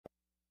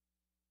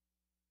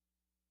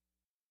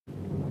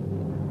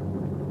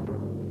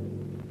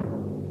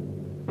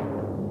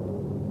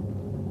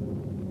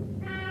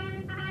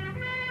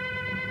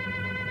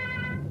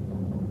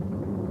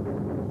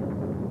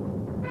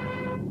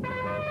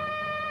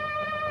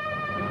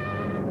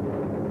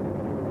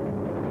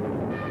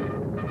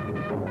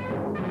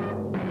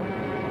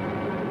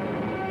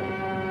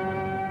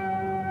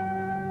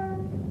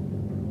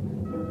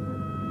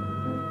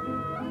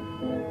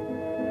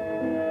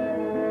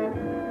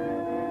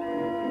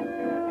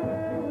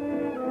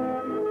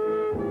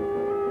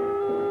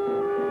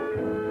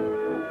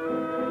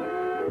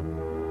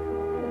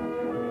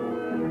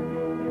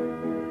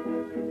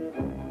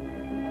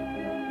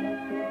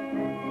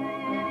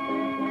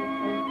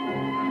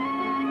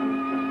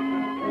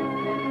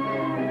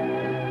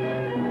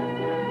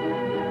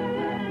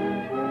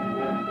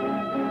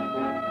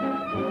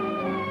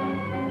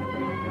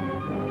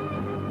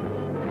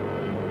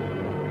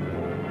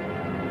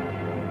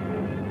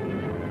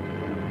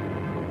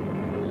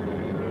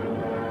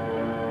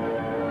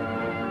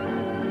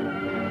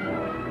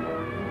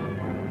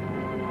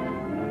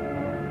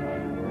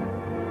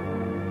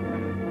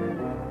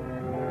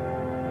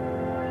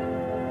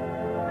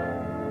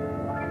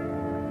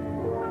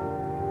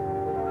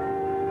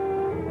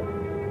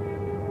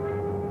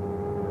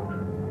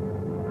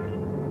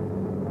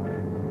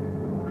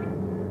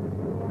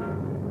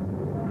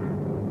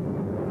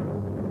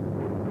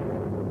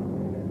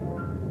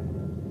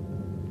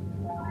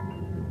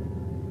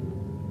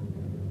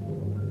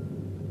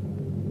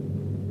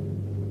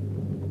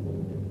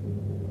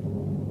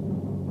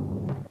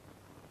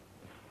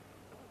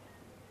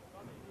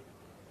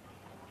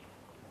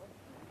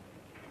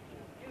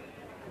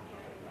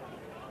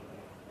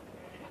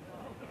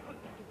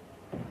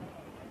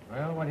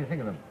Well, what do you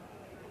think of them?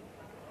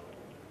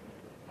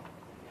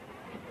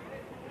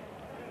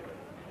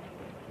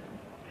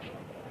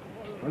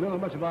 I don't know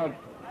much about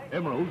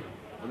emeralds,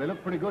 but they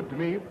look pretty good to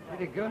me.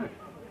 Pretty good.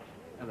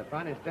 And the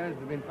finest stones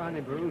have been found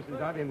in Peru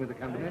since I've been with the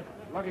company.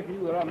 Lucky for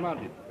you they're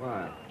unmounted.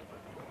 Why?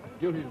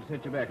 Duty to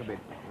set you back a bit.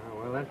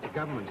 Oh, well, that's the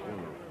government's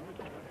funeral.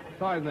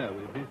 Sign there,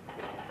 will you, please?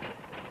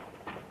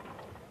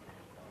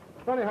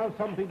 Funny how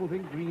some people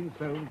think green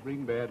stones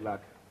bring bad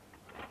luck.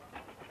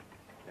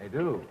 They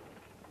do.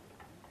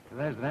 For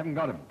those that haven't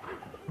got them.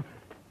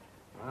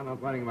 I'm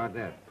not worrying about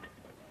that.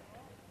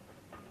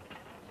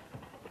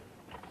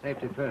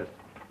 Safety first.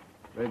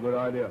 Very good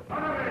idea.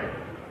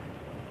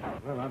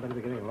 Well, I better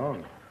be getting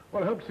along.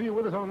 Well, I hope to see you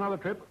with us on another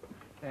trip.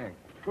 Thanks.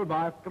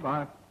 Goodbye.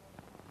 Goodbye.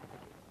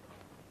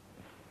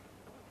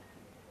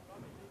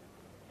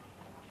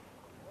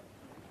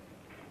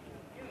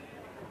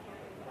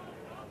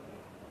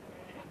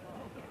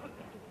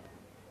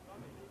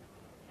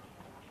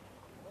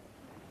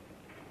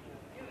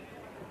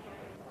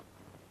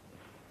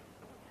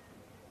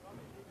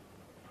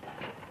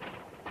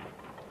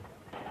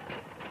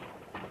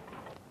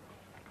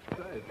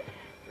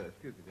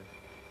 Excuse me,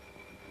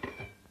 dear.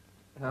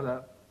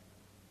 Hello.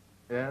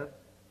 Yes?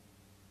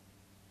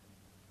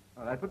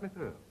 All right, put me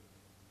through.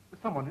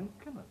 There's someone in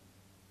Plymouth.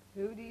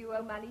 Who do you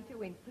owe money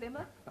to in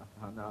Plymouth?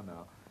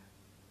 No.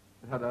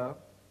 Hello?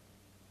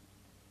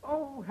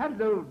 Oh,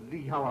 hello,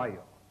 Lee. How are you?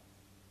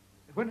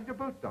 When did your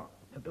boat dock?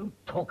 Now, don't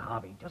talk,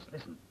 Harvey. Just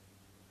listen.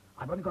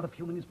 I've only got a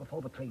few minutes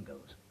before the train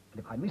goes. And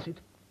if I miss it,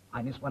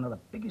 I miss one of the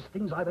biggest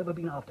things I've ever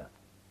been after.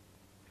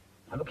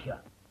 Now, look here.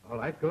 All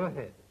right, go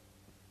ahead.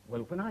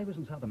 Well, when I was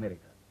in South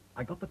America,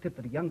 I got the tip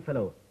that a young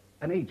fellow,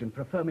 an agent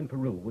for a firm in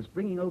Peru, was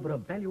bringing over a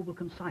valuable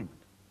consignment.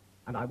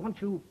 And I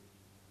want you...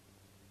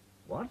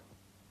 What?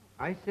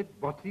 I said,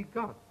 what's he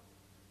got?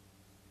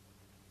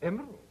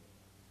 Emerald.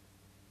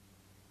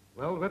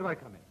 Well, where do I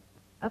come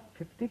in? A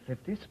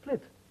 50-50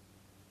 split.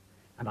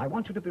 And I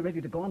want you to be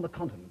ready to go on the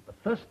continent the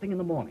first thing in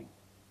the morning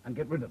and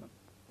get rid of them.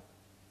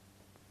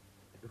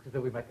 It looks as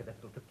though we might get that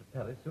little trip to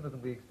Paris sooner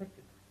than we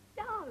expected.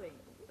 Darling.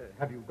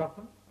 Have you got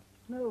them?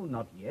 No,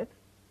 not yet.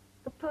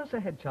 The purser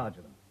had charge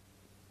of them.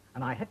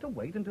 And I had to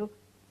wait until...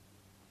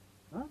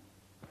 Huh?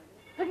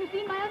 Have you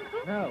seen my uncle?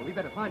 No, we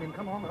better find him.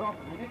 Come on, we're off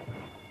a minute.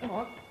 Come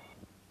on.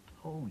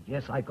 Oh,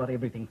 yes, I've got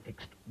everything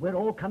fixed. We're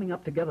all coming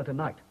up together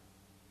tonight.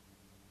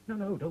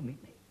 No, don't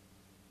meet me.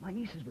 My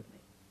niece is with me.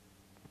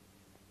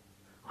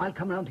 I'll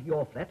come round to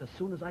your flat as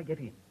soon as I get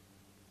in.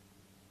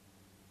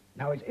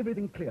 Now, is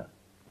everything clear?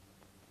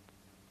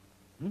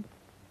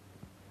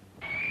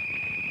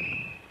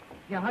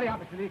 Yeah, hurry up,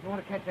 Mr. Lee, if you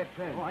want to catch that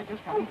train. Oh, I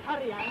just Oh,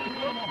 hurry up. Come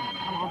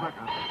on, back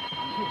up.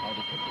 I'm so sorry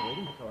to keep you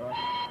waiting. It's all right.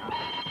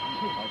 I'm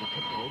so sorry to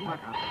keep you waiting.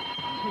 Back up.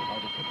 I'm so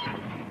sorry to keep you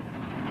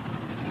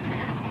waiting.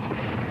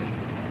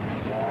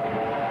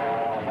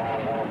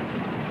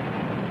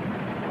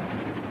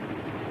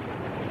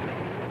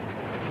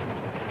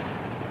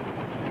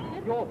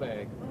 Your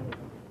bag.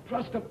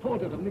 Trust a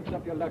porter to mix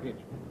up your luggage.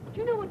 Do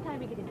you know what time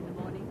we get in the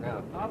morning?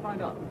 No. I'll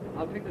find out.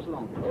 I'll take this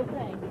along. Oh,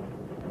 thanks.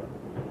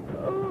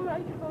 Oh, I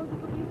suppose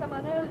it will be some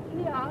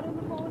unearthly hour in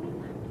the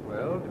morning.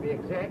 Well, to be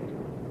exact,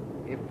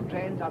 if the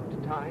train's up to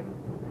time,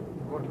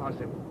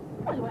 7:15.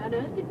 Well, why on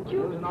earth didn't Lose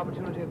you? an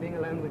opportunity of being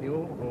alone with you?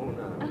 Oh,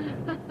 no.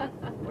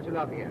 What you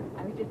laughing at?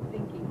 I was just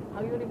thinking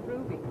how you're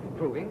improving.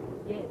 Improving?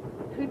 Yes.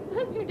 The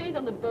first few days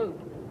on the boat,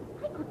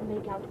 I couldn't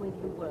make out whether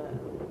you were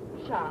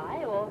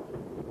shy or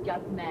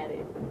just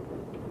married.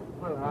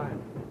 Well,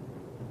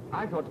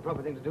 I thought the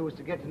proper thing to do was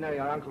to get to know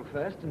your uncle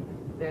first and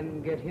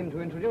then get him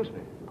to introduce me.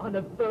 On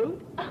a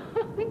boat?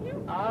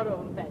 You are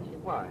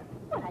old-fashioned. Why?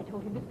 Well, I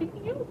told him to speak to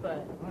you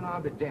first. Well,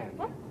 I'll be damned.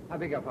 What? I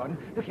beg your pardon.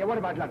 Look here, what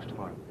about lunch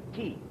tomorrow?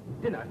 Tea,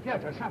 dinner,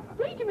 theatre, supper.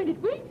 Wait a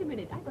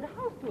minute. I've got a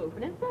house to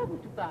open and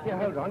servants to find. Here,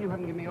 hold on. You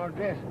haven't given me your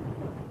address.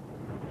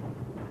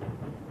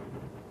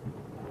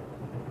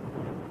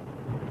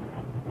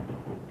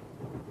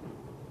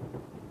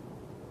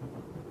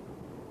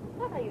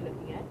 What are you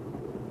looking at?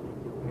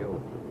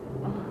 You.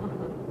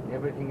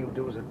 Everything you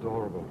do is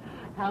adorable.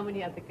 How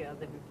many other girls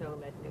have you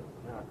told that to?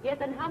 No. Yes,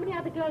 and how many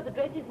other girls'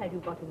 addresses have you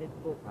got in this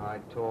book? I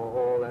tore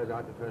all those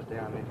out the first day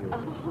I met you.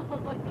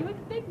 Oh, do you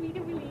expect me to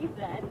believe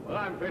that? Well,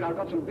 I'm afraid I've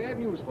got some bad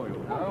news for you.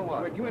 Oh,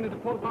 what? We're due in at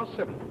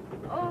 7:15.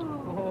 Oh,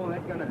 Oh,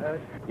 that's going to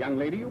hurt. Young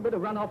lady, you better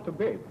run off to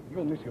bed.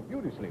 You'll miss your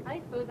beauty sleep. I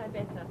suppose I'd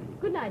better.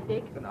 Good night,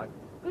 Dick. Good night.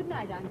 Good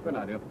night, Uncle. Good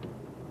night, dear.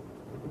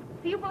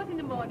 See you both in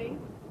the morning.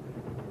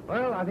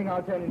 Well, I think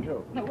I'll tell you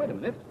true. Now, wait a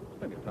minute.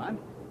 Plenty of time.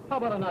 How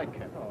about a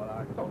nightcap? Oh,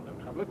 well, Oh, no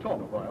trouble at all,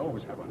 my boy. I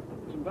always have one.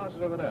 Some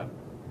glasses over there.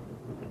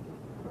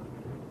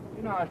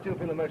 You know, I still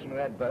feel the motion of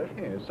that boat.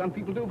 Yes, some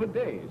people do for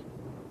days.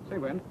 Say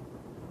when.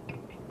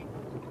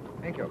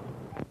 Thank you.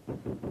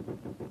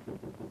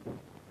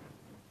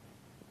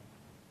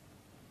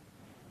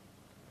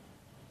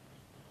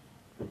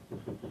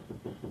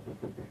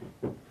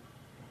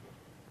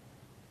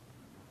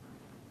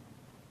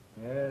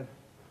 Yes.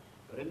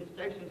 We're in the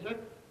station, sir.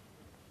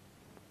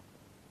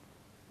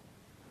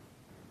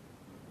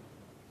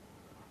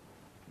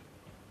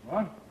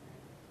 What?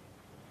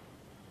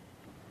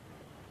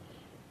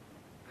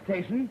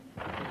 Station?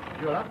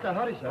 You're after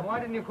Horace, sir. Well, why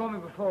didn't you call me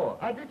before?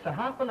 I did, sir,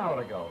 half an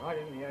hour ago. I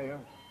didn't hear you.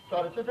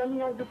 Sorry, sir.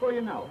 Anything I can do for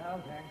you now?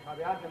 No, thanks. I'll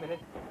be out in a minute.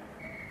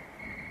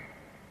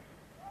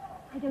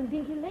 I don't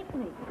think he'll let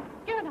me.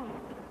 Good night.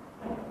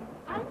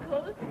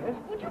 Uncle,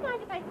 would you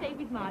mind if I stay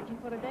with Margie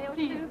for a day or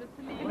two?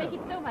 To make it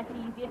so much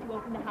easier to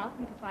open the house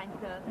and to find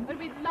servants. But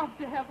we'd love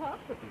to have her.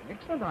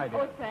 Excellent idea.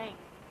 Oh, thanks.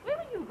 Where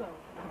will you go?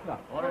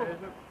 What is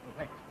it?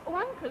 Thanks. Oh,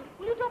 Uncle,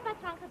 will you drop my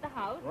trunk at the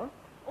house? What?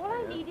 All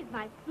I need is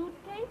my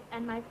suitcase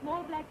and my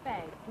small black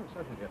bag. Oh,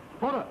 certainly, dear.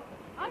 Porter!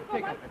 Uncle,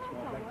 Take my out that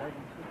small black bag.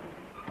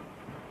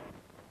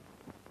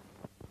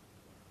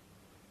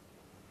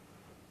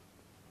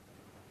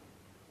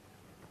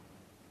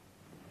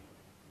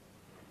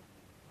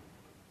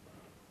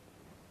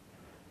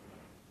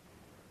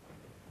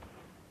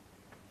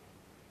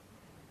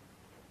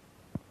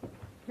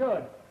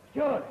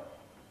 Steward!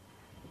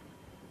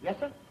 Yes,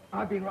 sir?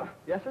 I've been wrong.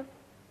 Yes, sir?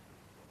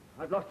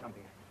 I've lost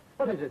something.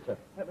 What is it, sir?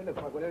 Let me look,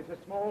 my will. It's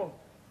a small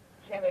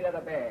chamois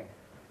leather bag.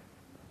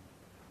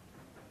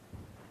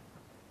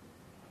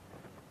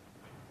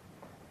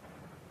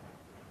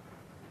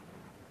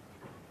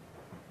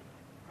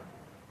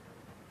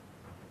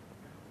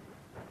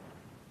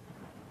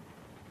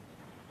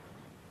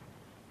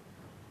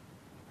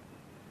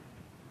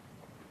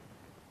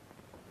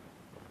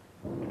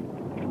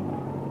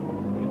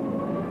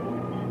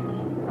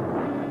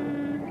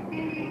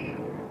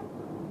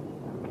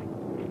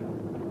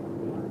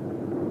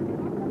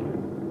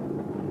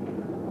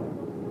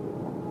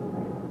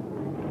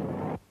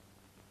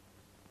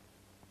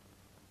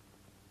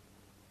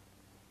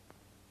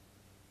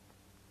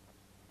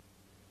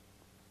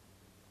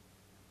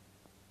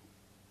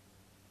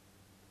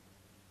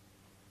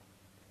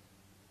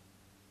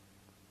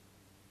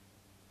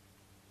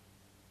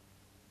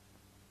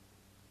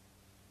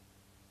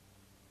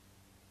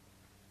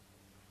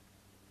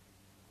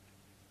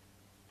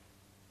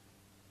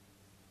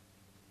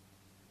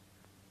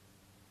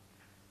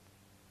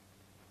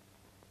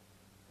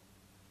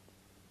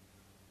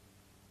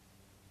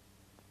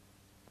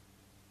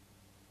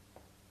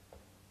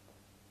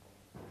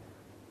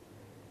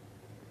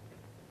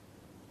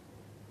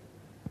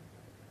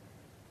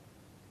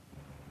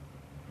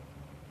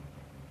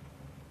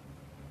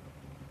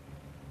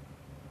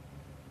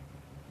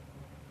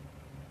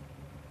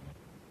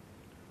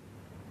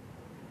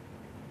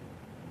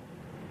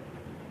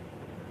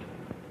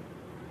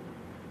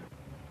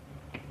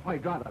 Hey,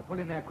 driver, pull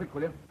in there quick,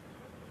 will you?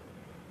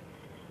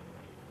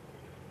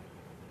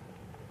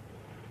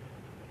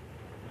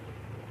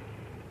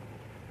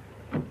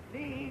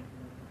 Lee!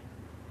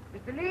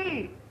 Mr.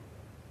 Lee!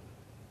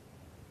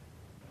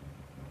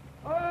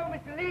 Oh,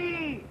 Mr.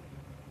 Lee!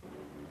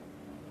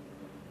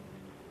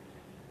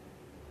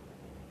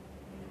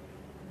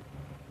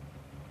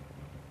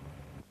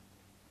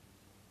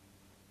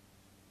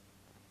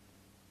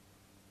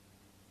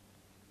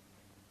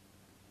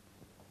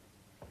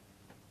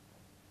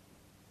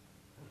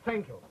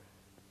 Thank you.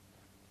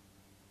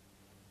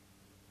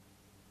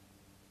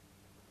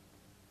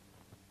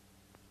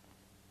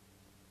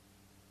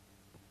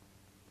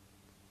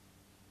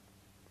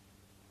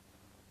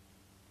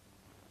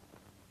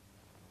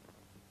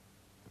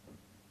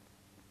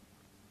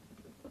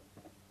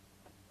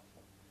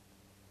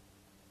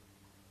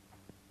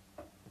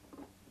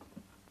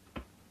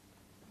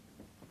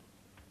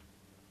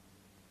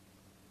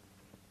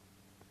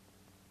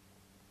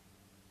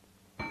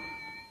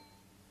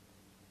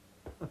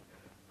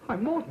 Why,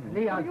 Morton,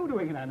 Lee, what are you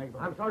doing in our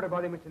neighborhood? I'm sorry to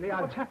bother you, Mr. Lee.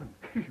 What's happened?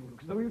 You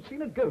look as though you'd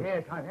seen a ghost.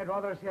 Yes, I've had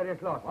rather a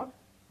serious loss. What?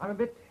 I'm a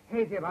bit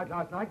hazy about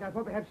last night, and I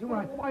thought perhaps you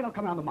Well, might... why not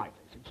come round to my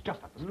place? It's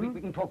just up the street.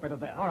 We can talk better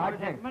there. All right,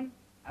 thanks. Gentlemen,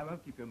 I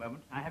won't keep you a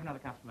moment. I have another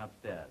customer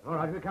upstairs. All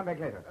right, we'll come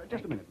back later.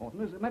 Just a minute,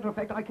 Morton. As a matter of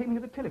fact, I came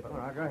here to telephone. All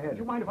right, go ahead. Do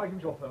you mind if I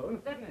use your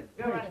phone? Certainly.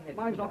 Go right ahead.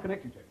 Mine's not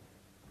connected to it.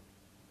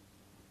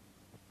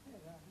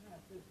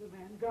 The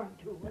man gone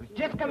too.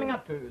 Just coming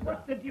up to you, sir.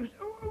 What the deuce?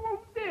 Oh,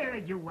 there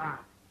you are.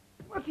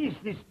 What is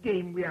this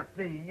game we are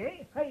playing,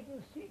 eh? Hide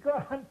and seek or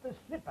hunt the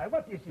slipper?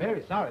 What is it?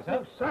 Very sorry,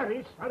 sir. Oh,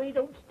 sorry.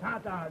 Don't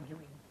start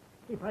arguing.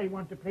 If I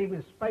want to play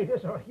with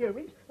spiders or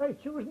earwigs, I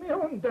choose my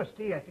own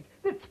dusty attic.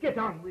 Let's get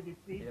on with it,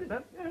 please. Yes,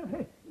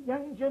 sir.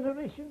 Young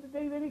generation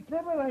today very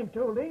clever, I'm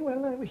told, eh?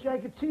 Well, I wish I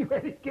could see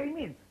where it came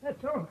in.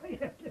 That's all I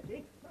have to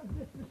say. I've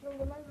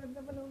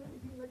never known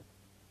anything like...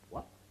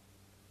 What?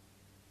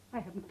 I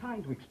haven't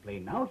time to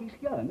explain now. He's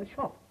here in the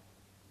shop.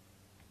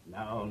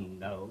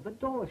 No. The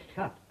door's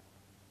shut.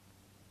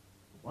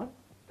 What?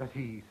 Does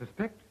he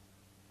suspect?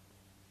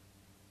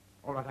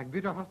 All right, I can be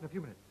at your house in a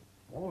few minutes.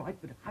 All right,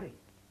 but hurry.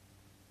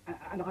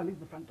 And I'll leave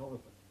the front door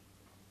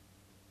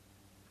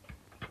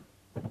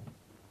open.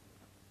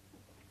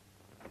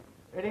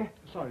 Ready?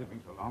 Sorry to be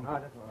so long. Ah,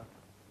 that's all right.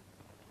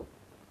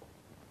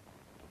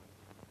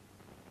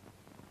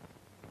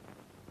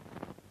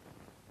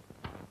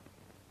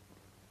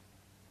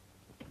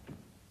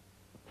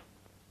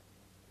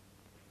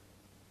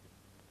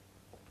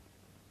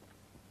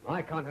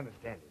 I can't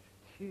understand it.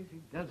 Jeez,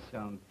 he does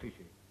sound fishy.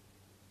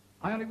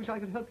 I only wish I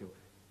could help you.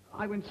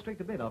 I went straight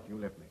to bed after you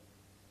left me.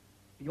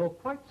 You're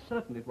quite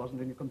certain it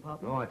wasn't in your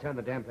compartment? No, I turned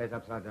the damn place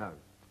upside down.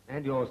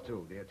 And yours,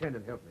 too. The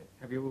attendant helped me.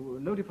 Have you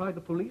notified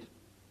the police?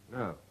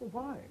 No. Well,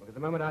 why? Because the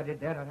moment I did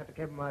that, I'd have to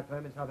cable my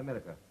firm in South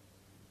America.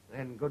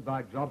 Then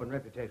goodbye job and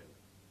reputation.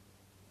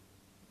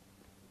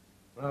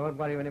 Well, I won't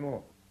worry you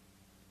anymore.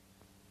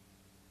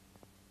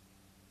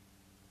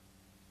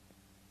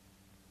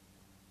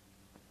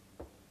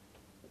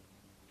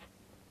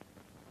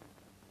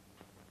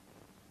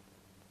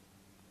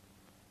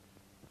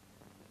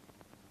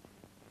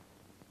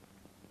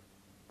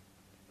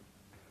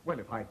 Well,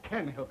 if I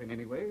can help in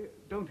any way,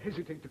 don't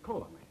hesitate to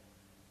call on me.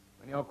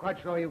 And you're quite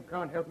sure you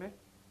can't help me?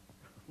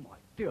 My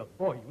dear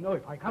boy, you know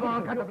if I Come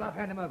on, cut the bluff,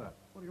 hand him over.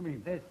 What do you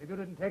mean? This, if you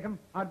didn't take him,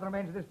 how did the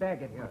remains of this bag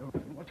get here?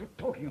 What you're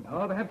talking about?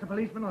 Oh, perhaps the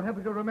policeman will help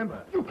you to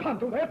remember. You can't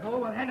do that. Oh,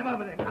 well, hand him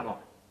over then. Come on.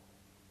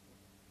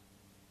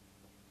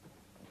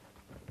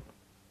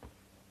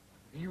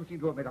 You seem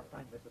to have made a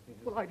fine mess of things.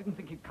 Well, I didn't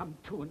think he'd come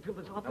to until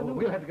this Oh, afternoon.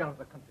 we'll have to get out of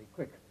the country,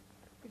 quick.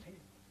 Is he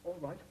all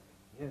right?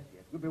 Yes,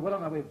 yes. We'll be well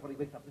on our way before he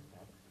wakes up this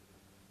bag.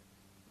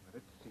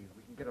 Let's see if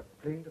we can get a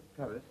plane to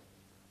Paris.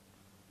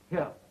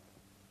 Here.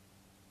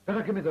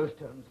 Better give me those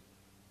terms.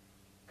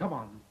 Come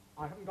on.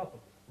 I haven't got them.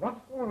 What?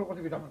 Oh, what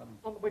have you done with them?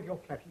 On the way to your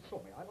flat, he saw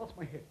me. I lost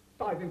my head.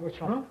 Dived into a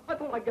shop. Huh? I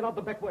thought I'd get out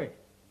the back way.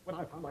 When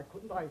I found I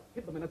couldn't, I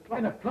hid them in a clock.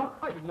 In a clock?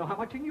 I didn't know how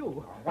much he knew.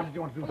 Oh, what did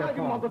you want to do Well, I that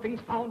didn't for? want the things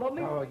found on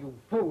me. Oh, you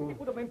fool. It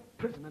would have meant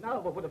prison, and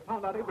Albert would have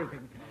found out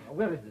everything.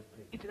 Where is this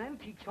place? It's an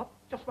antique shop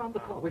just round the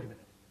corner. Wait a minute.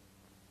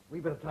 We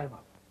better climb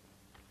up.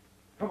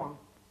 Come on.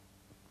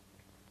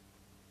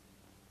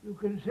 You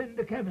can send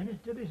the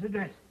cabinet to this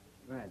address.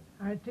 Right.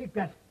 I'll take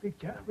that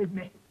picture with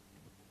me.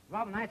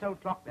 Rather nice old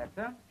clock, that,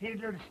 sir.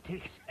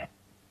 Fiddlesticks.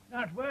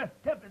 Not worth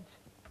tuppence.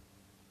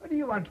 What do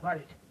you want for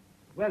it?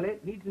 Well,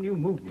 it needs a new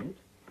movement.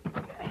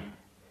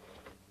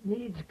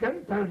 Needs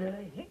gunpowder,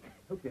 I think.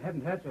 Hope you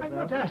haven't hurt yourself. I'm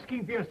not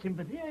asking for your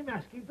sympathy. I'm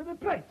asking for the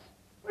price.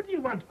 What do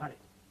you want for it?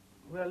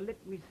 Well,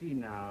 let me see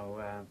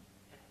now.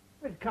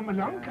 Well, come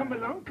along, come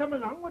along, come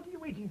along. What are you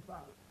waiting for?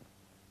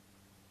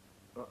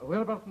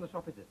 Whereabouts in the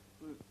shop is it?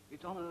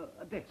 It's on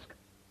a desk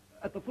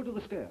at the foot of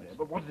the stairs.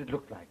 But what does it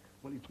look like?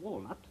 Well, it's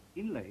walnut,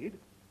 inlaid.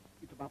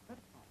 It's about that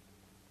far.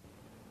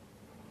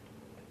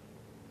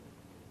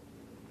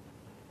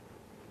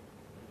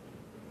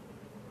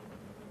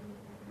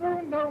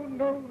 No,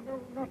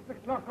 not the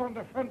clock on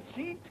the front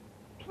seat.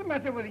 What's the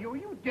matter with you?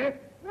 You deaf?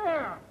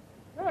 There.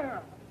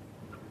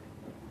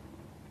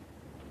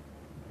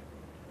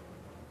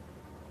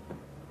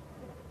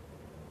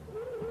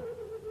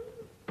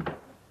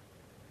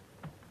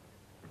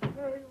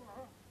 There you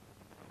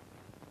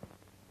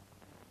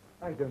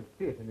are. I don't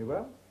see it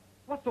anywhere.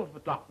 What sort of a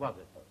clock was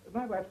it?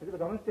 My wife said it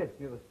was on his desk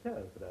near the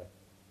stairs today.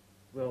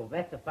 Well,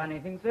 that's a funny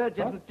thing, sir.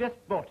 Gentleman just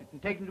bought it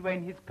and taken it away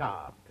in his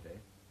car. Today?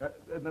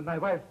 My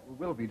wife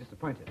will be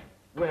disappointed.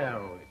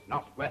 Well, it's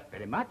not worth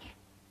very much.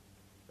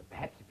 But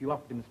perhaps if you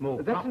offered him a small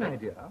That's an profit-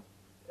 idea.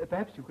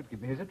 Perhaps you could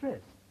give me his address.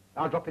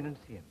 I'll drop in and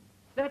see him.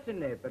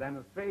 Certainly, but I'm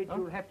afraid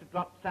you'll have to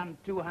drop some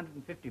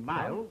 250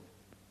 miles.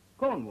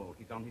 Cornwall,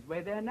 he's on his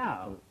way there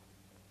now.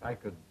 I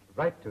could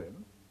write to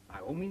him. By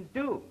all means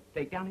do.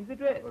 Take down his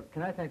address. Well,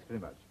 can I? Thanks very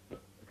much.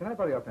 Can I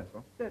borrow your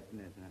pencil?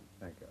 Certainly, sir.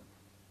 Thank you.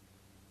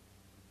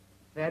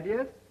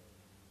 Thaddeus,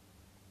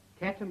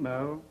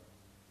 Catamole,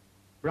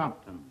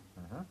 Brompton,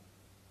 Uh-huh.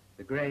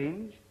 The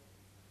Grange,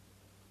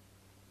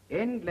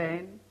 End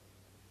Lane,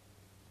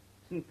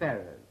 St.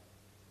 Ferrers.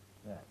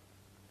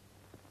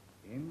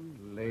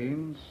 In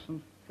Lane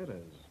St.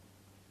 Ferrers.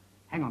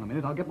 Hang on a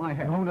minute, I'll get my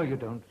hat. No, you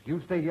don't.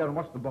 You stay here and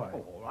watch the boy.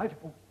 Oh, all right.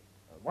 Oh,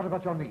 What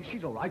about your niece?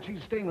 she's all right.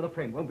 She's staying with a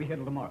friend. Won't be here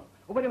till tomorrow.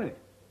 Oh, wait a minute.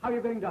 How are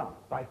you going down?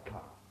 By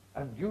car.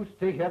 And you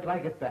stay here till I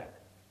get back.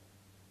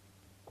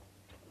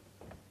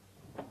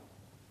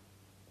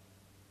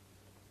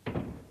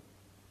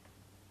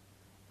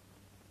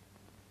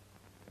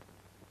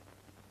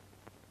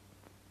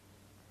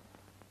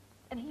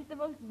 And he's the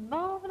most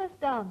marvelous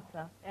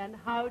dancer. And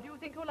how do you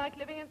think you like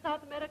living in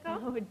South America?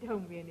 Oh,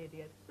 don't be an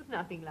idiot. There's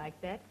nothing like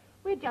that.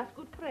 We're just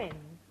good friends.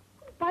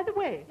 By the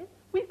way,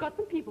 we've got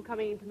some people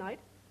coming in tonight.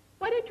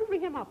 Why don't you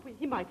ring him up?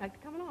 He might like to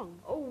come along.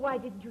 Oh, why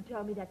didn't you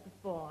tell me that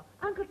before?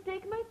 Uncle's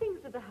taken my things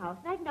to the house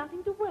and I had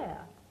nothing to wear.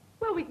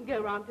 Well, we can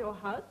go round to your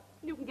house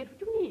and you can get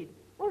what you need.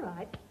 All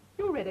right.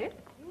 You ready?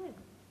 Yes.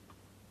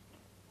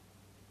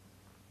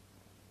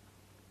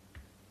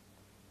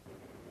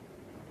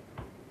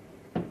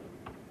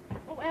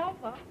 Oh,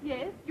 Alpha.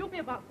 Yes? You'll be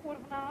about a quarter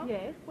of an hour?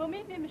 Yes. Well,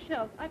 meet me in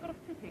Michelle's. I've got a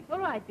fitting. All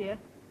right, dear.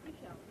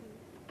 Michelle,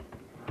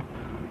 please.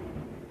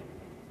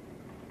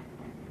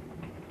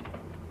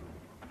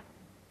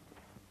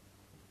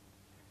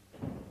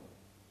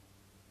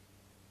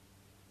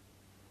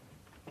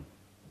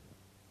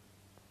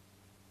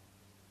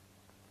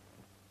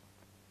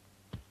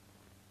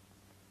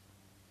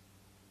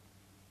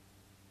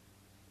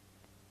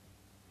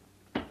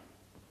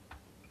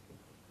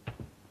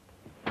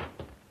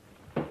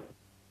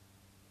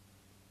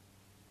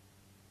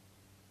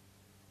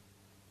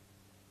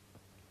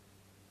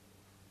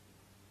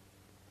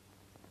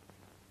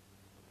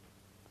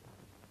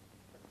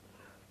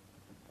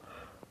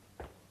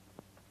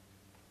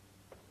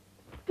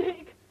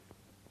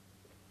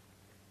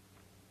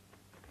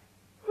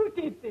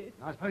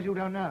 I suppose you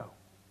don't know.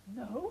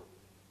 No?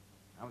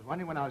 I was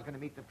wondering when I was going to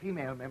meet the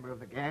female member of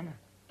the gang.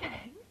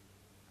 Gang?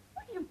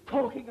 What are you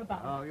talking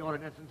about? Oh, your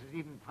innocence is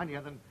even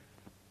funnier than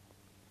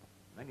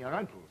your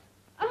uncle's.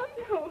 Oh,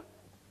 no.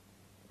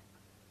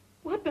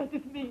 What does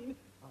it mean?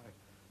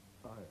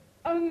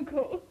 I...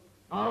 Uncle.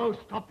 Oh,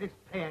 stop this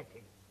play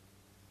acting.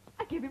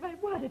 I give you my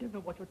word, I don't know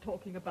what you're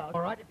talking about.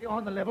 All right, if you're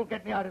on the level,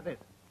 get me out of this.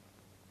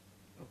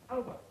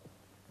 Albert,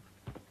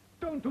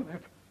 don't do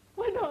that.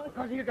 Why not?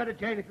 Because you'll go to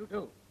jail if you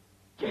do.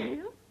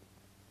 Jail?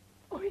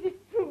 Oh, it is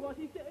true what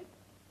he said.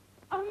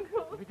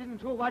 Uncle. If it isn't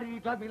true, why did he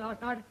drug me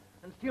last night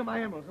and steal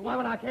my emeralds? And why,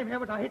 when I came here,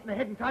 was I hit in the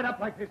head and tied up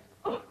like this?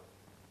 Oh.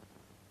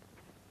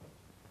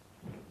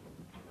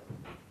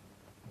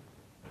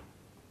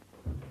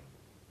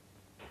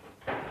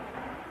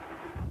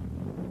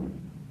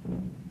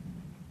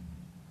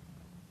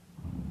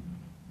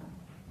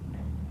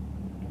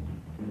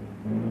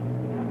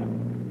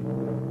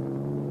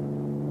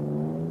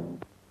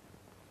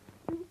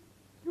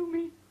 You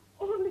mean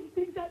all these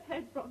things I've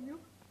had from you?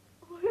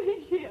 All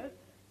these years?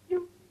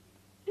 You,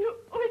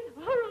 oh, it's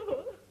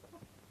horrible.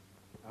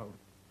 Oh.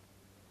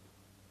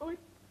 Oh,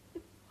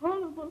 it's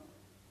horrible.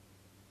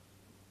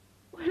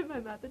 When my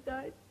mother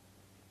died,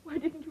 why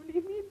didn't you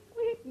leave me in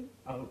Sweden?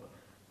 Albert,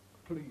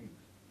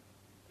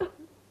 please.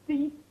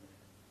 See?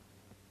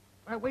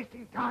 We're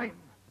wasting time.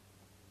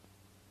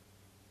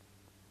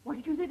 What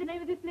did you say the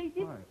name of this place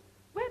is? Why?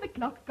 Where the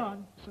clock's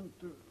gone? St.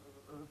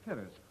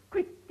 Ferris.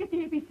 Quick, get the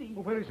ABC.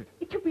 Oh, where is it?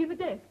 It should be in the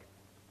desk.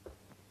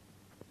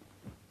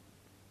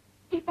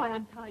 If I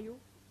untie you,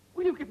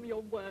 will you give me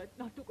your word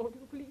not to go to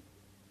the police?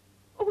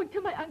 Oh,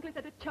 until my uncle has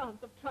had a chance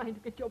of trying to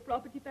get your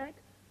property back?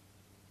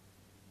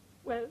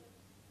 Well,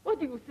 what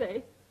do you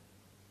say?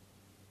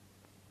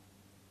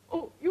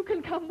 Oh, you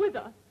can come with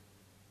us.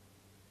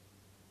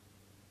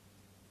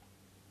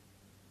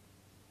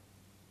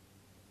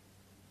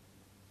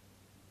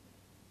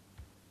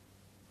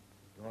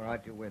 All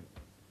right, you win.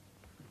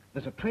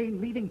 There's a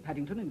train leaving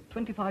Paddington in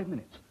 25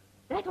 minutes.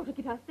 That ought to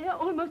get us there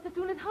almost as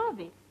soon as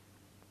Harvey.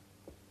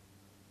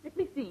 Let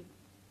me see.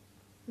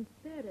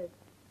 There it is.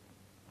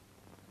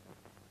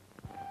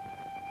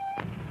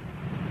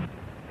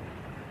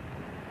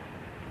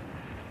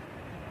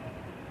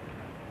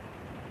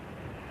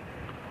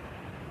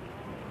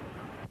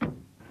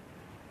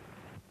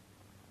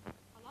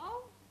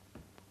 Hello?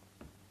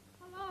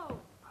 Hello?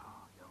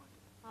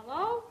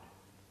 Hello?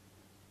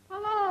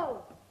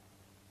 Hello?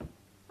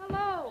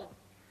 Hello?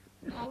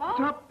 Hello?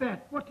 Stop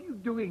that. What are you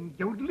doing?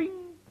 Yodeling?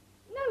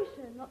 No,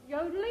 sir, not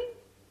yodeling.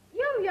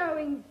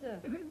 Yo-yoing, sir.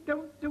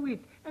 Don't do it.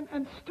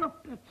 And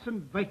stop that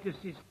St.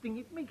 Vitus's thing.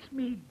 It makes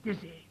me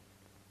dizzy.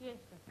 Yes,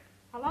 sir.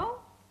 Hello?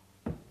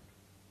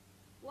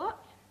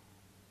 What?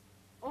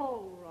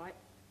 All right.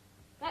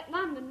 That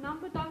London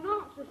number don't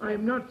answer, sir.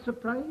 I'm not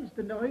surprised,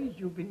 the noise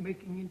you've been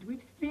making into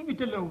it. Leave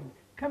it alone.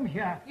 Come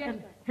here Yes, and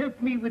sir.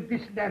 help me with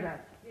this ladder.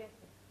 Yes,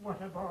 sir.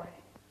 What a boy.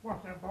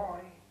 What a boy.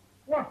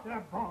 What a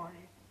boy.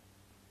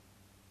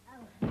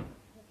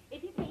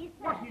 If you please,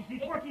 sir. What is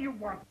it? What do you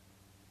want?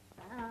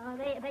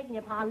 Begging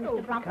your pardon, Oh,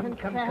 Mr. Brompton,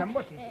 come, sir.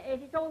 what is it?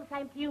 If it's all the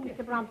same to you,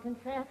 Mr. Brompton,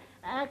 sir,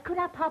 could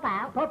I pop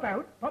out? Pop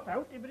out, pop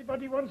out.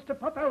 Everybody wants to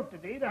pop out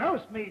today. The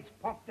housemaid's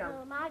popped out.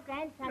 Oh, my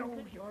grandson Oh,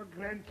 could... your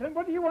grandson.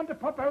 What do you want to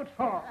pop out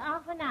for?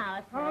 Half an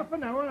hour, sir. Half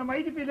an hour? Am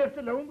I to be left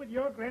alone with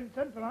your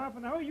grandson for half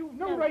an hour? You've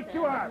no right sir.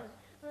 to ask.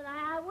 Well,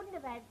 I wouldn't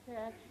have had,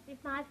 sir, if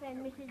my friend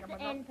Mrs.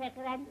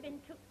 Enpecker hadn't been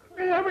took...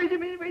 Wait a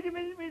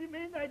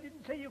minute. I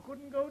didn't say you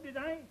couldn't go, did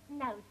I?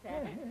 No,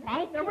 sir.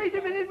 Thank Now, you. wait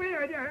a minute.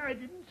 I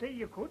didn't say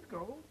you could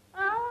go.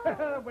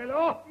 Oh, Well,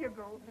 off you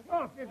go.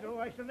 Off you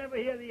go. I shall never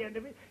hear the end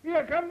of it.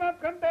 Here, come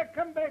back.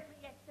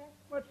 yes, sir.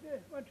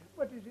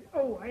 What is it?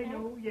 Oh, I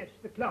know. Yes,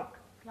 the clock.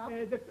 Clock?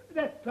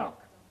 That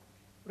clock.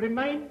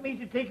 Remind me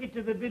to take it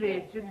to the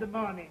village in the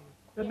morning.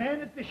 The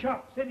man at the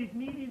shop said it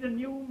needed a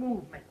new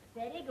movement.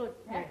 Very good,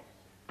 sir. Yes.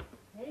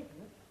 Very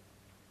good.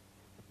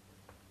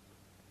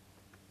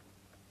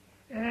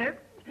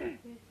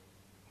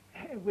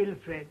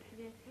 Wilfred,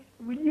 Yes,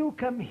 sir. will you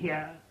come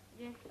here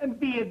Yes, and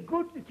be a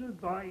good little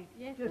boy?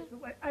 Yes, Just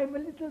sir. I'm a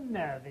little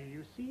nervy,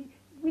 you see.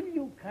 Will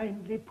you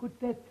kindly put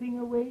that thing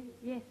away?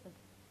 Yes, sir.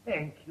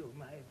 Thank you,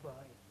 my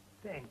boy.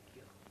 Thank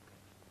you.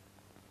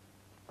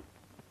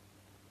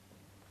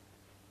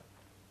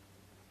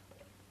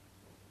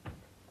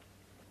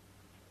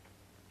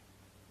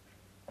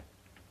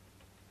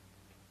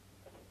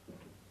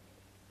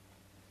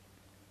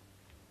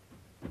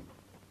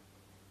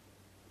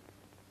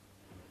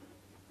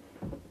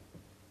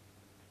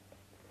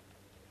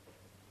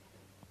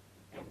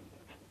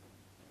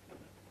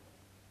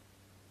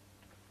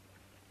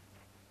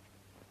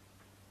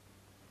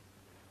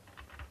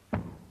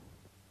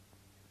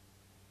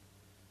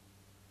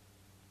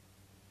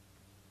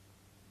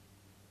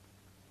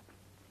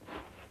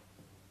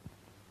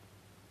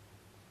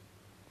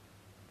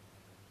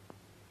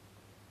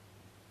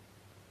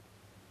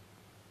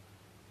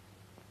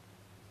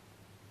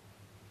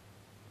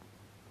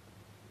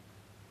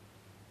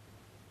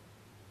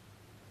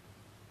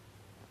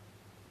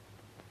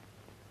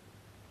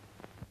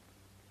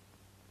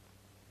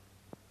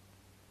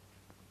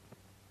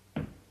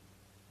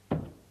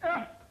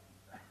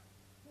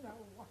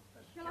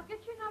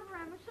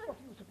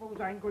 suppose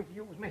I'm going to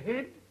use my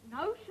head?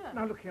 No, sir.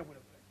 Now, look here,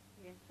 Wilfred.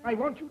 Yes, sir. I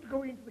want you to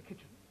go into the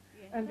kitchen.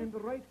 Yes, And sir. in the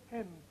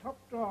right-hand top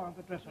drawer of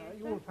the dresser, Yes,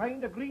 you sir. will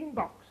find a green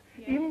box.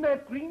 Yes. In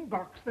that green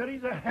box, there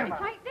is a hammer.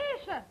 It ain't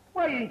there, sir.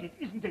 Why ain't it?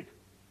 Isn't it?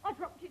 I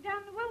dropped it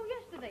down the well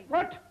yesterday.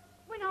 What?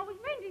 When I was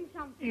mending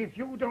something. If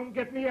you don't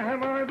get me a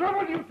hammer, what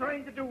are you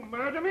trying to do?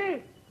 Murder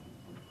me?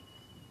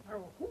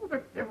 Now, who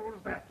the devil's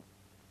that?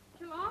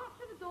 To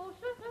answer the door,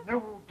 sir?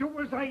 Now, do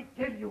as I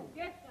tell you.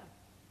 Yes, sir.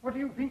 What do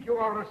you think you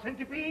are, a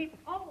centipede?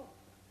 Oh,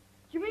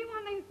 do you mean one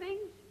of them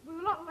things with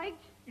a lot of legs?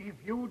 If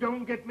you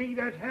don't get me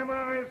that hammer,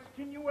 I'll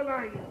skin you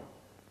alive.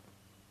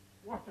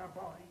 What a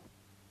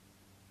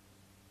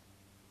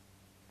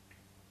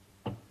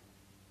boy.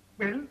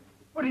 Well,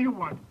 what do you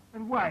want,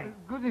 and why?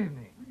 Good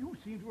evening. You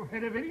seem to have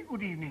had a very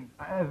good evening.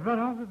 I've run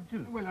out of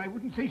juice. Well, I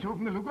wouldn't say so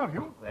from the look of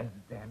you. That's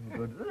damn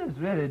good. That's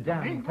really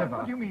damn Hey, clever.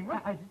 what do you mean?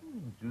 What? I didn't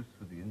mean juice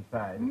for the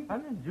inside. I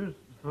meant juice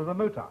for the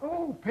motor.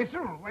 Oh,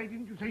 petrol. Why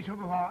didn't you say so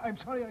before? I'm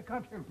sorry, I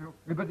can't help you.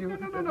 But you...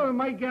 No.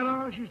 My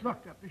garage is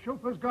locked up. The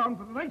chauffeur's gone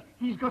for the night.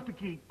 He's got the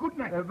key. Good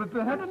night. but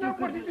perhaps No. you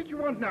could- What is it you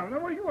want now? Now,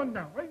 what do you want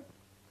now, eh?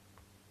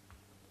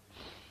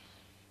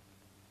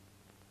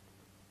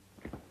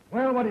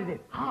 Well, what is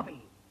it?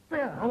 Harvey.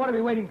 There. Oh, what are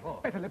we waiting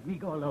for? Better let me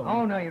go alone.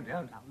 Oh, no, you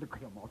don't. Now, look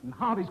here, Morton.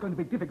 Harvey's going to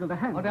be difficult to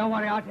handle. Oh, don't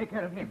worry, I'll take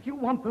care of him. If you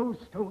want those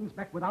stones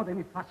back without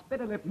any fuss,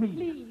 better let me.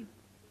 Please,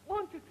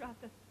 won't you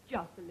trust us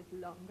just a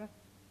little longer?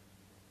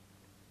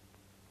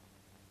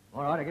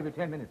 All right, I'll give you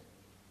 10 minutes.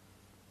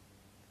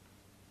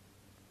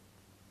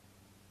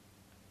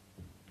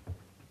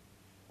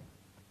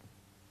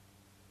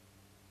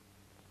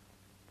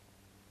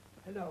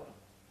 Hello.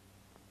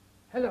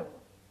 Hello.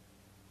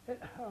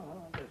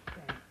 Oh, this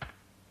thing.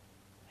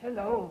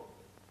 Hello.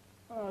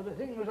 Oh, the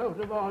thing was out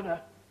of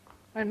order.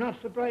 I'm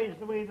not surprised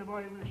the way the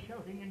boy was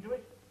shouting into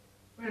it.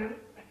 Well,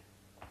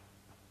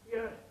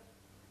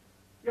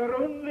 your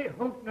only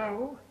hope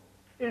now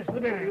is the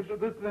marriage.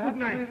 But perhaps Good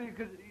night. maybe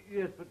could...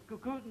 Yes, but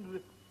couldn't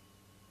we...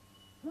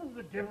 Who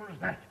the devil's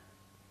that?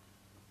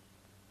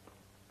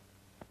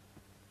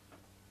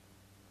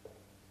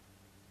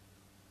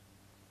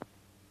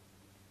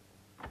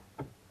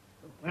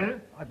 Well?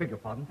 I beg your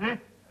pardon. Huh?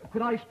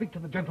 Could I speak to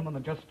the gentleman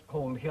that just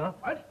called here?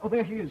 What? Oh,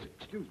 there he is.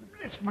 Excuse me.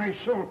 Bless my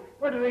soul.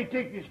 What do they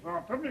take this for?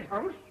 Public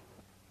house?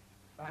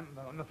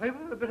 I'm afraid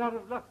we're a bit out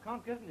of luck.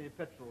 Can't get any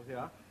petrol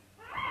here.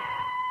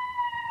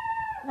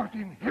 What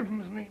in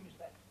heaven's name is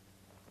that?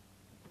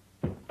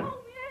 Oh,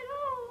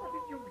 hello. What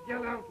did you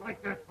yell out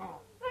like that for?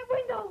 That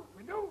window.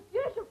 Window?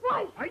 Yes, a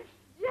fire. Ice?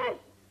 Yes,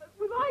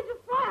 with eyes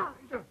of fire.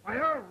 Is a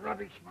fire?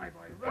 Rubbish, my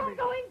boy, Don't rubbish.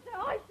 go in, sir.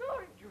 I saw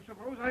it. Do you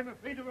suppose I'm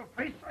afraid of a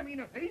face? I mean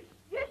a face?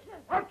 Yes, sir.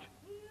 What?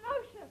 No,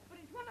 sir, but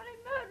it's one of them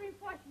murdering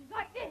voices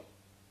like this.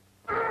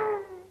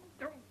 Oh,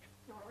 don't.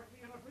 You're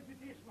ugly enough as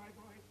it is, my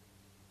boy.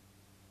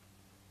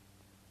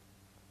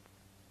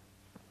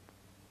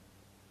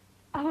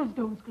 Owls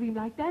don't scream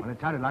like that. Well, it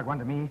sounded like one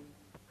to me.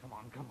 Come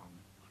on.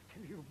 I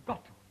tell you, you've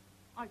got to.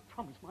 I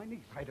promised my niece.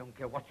 I don't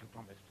care what you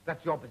promised.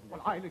 That's your business.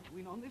 Well, I let you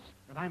in on this.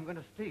 And I'm going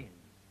to stay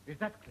in. Is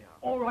that clear?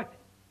 All right.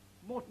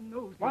 Morton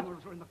knows the What?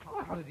 emeralds are in the closet.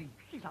 What? How did he?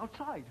 He's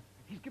outside.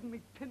 He's given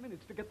me 10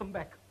 minutes to get them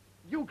back.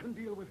 You can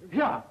deal with him.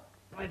 Here.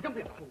 Don't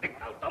be a fool.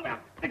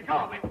 Let go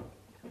of me.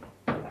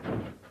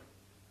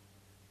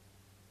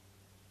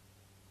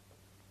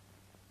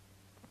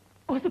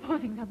 Or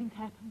supposing nothing's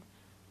happened.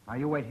 Now,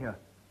 you wait here.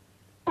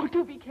 Oh,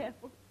 do be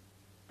careful.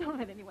 Don't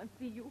let anyone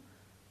see you.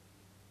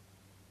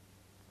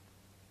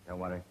 Don't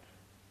worry.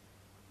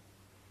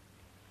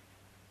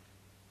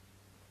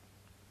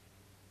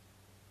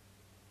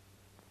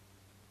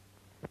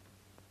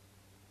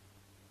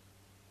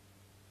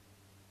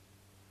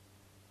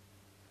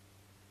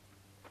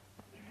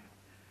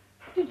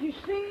 Did you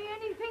see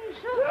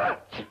anything, sir?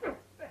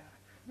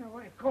 Now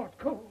I've caught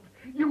cold.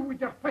 You with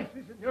your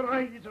faces and your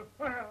eyes of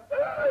fire.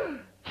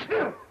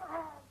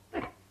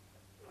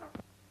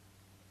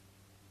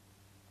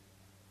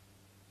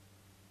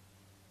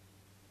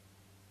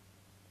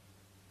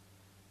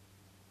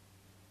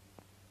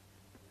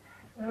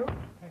 Well,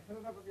 I fell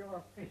enough of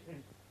your faces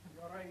and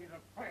your eyes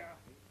of fire.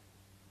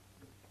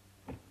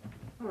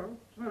 Hello,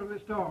 smell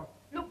this door.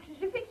 Looks as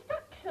if it's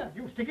stuck, sir.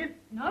 You stick it?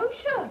 No,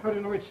 sir. How do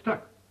you know it's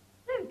stuck?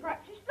 Then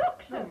perhaps it's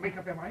stuck, sir. Now, make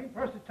up your mind.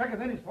 First it's stuck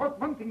and then it's stuck.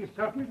 One thing is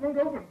certain, it won't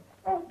open.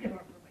 Oh, get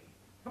out of the way.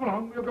 Come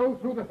along, we'll go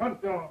through the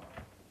front door.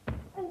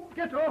 Oh,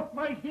 get off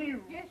my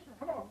heels. Yes, sir.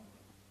 Come on.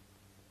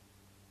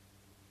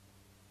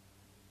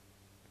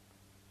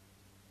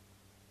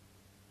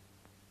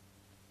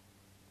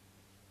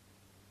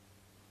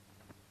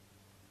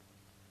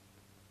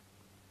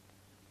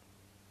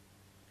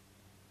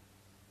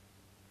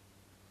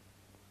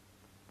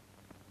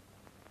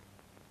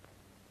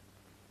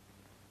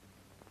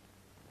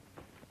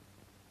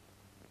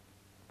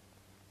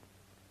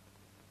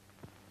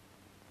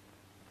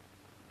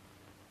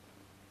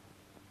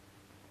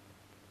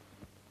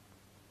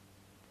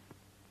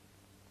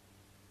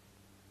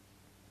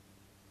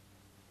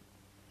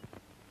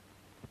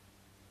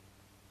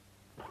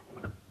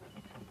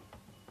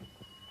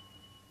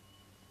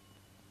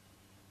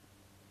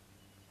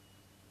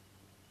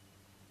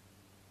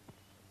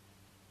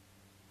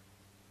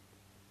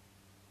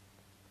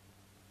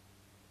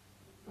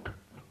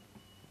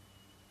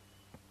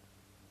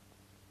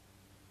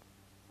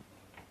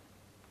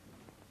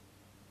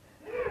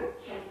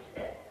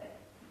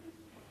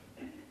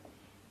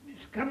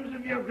 comes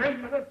of your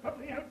grandmother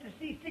popping out to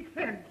see sick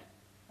friends.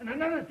 And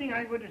another thing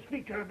I'm going to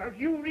speak to her about,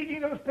 you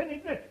reading those penny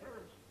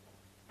newspapers.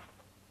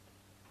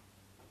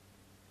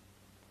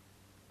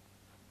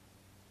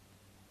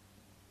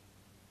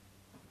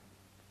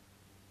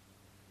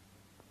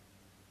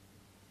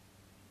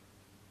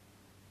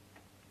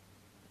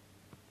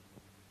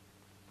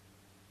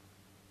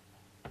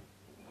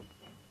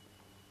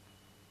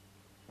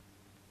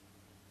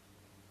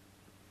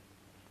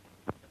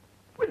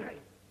 What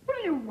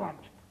do you want?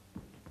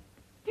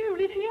 Do you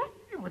live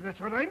here? Well, that's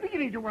what I'm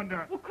beginning to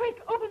wonder. Oh, quick,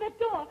 open that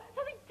door.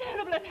 Something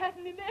terrible has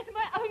happened in there to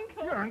my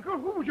uncle. Your uncle?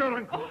 Who's your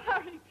uncle? Oh,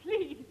 Harry,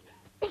 please.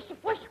 It's the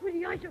voice with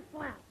the eyes of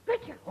fire.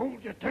 Betcha.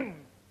 Hold your tongue.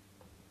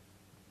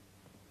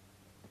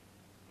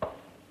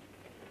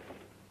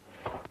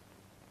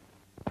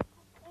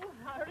 Oh,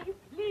 Harry,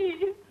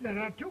 please. There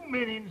are two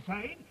men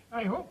inside.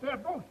 I hope they're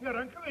both your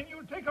uncle, and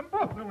you'll take them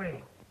both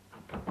away.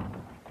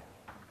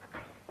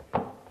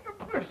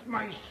 Bless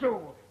my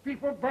soul.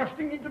 People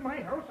bursting into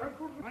my house,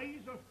 uncle's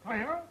eyes of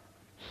fire,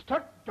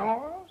 stuck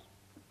doors.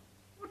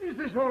 What is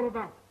this all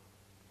about?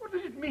 What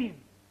does it mean?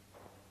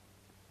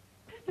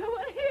 There's no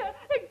one here.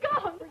 They're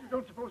gone. You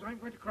don't suppose I'm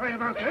going to cry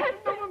about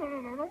that?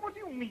 No. What do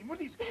you mean?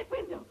 What is... That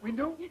window.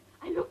 Window? Yes,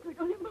 I looked through it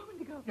only a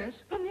moment ago. Yes?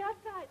 From the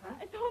outside. Huh?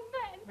 I saw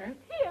a man. Man?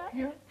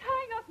 Here.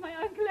 Tying up my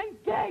uncle and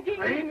gagging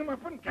him. Tying him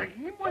up and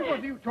gagging him? Why, what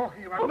are you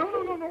talking about?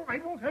 No. I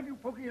won't have you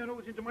poking your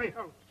nose into my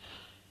house.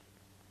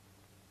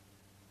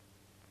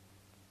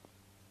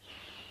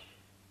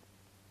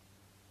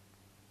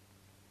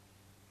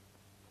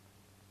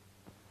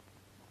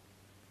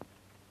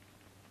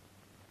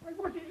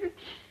 What is it?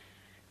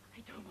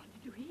 I don't want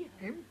you to hear.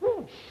 Him? Who?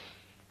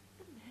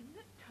 The man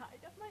that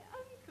tied up my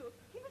uncle.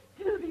 He must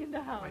still be in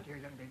the house. My dear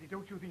young lady,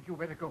 don't you think you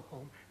better go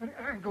home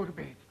and go to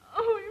bed?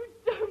 Oh,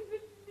 you don't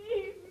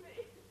believe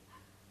me.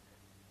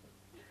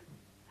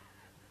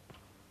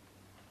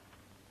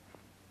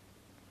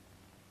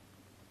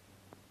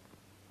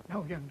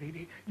 Now, young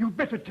lady, you'd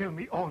better tell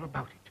me all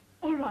about it.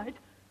 All right.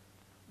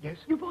 Yes?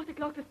 You bought a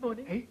clock this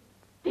morning. Eh?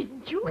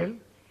 Didn't you? Well?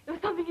 There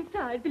was something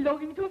inside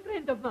belonging to a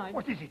friend of mine.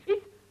 What is it?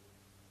 It's...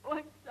 Oh,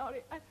 I'm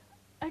sorry.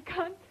 I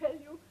can't tell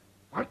you.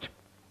 What?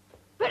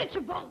 But it's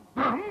a bomb.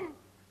 Bomb?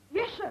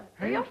 Yes, sir.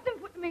 They Hey? often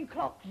put them in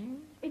clocks.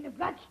 In the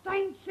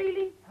blood-stained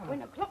ceiling, when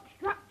the clock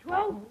struck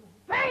 12,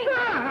 bang!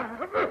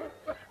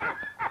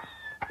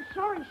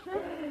 Sorry,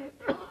 sir.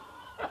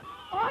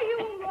 Are you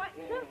all right,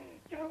 sir?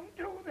 Don't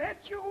do that,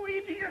 you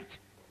idiot.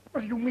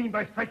 What do you mean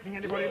by frightening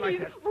anybody like Please,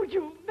 that? would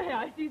you... May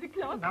I see the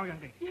clock? Now, young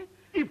lady, Yes.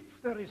 if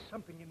there is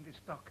something in this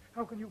stock,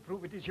 how can you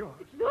prove it is yours?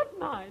 It's not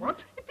mine. What?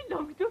 It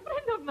belongs to a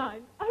friend of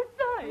mine,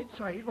 outside.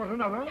 Outside was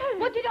another. Yes.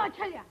 What did I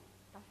tell you?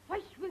 The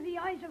face with the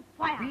eyes of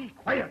fire. Be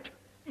quiet.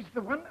 Is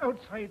the one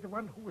outside the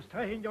one who was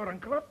tying your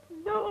uncle up?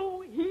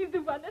 No, he's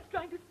the one that's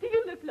trying to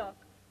steal the clock.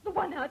 The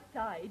one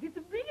outside is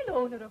the real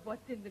owner of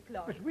what's in the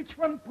clock. But which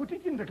one put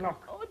it in the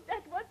clock? Oh,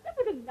 that was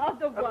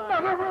another one.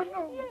 Another one?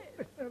 No.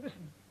 Yes.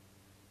 Listen.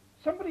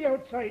 Somebody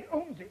outside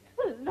owns it.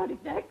 Well, not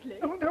exactly.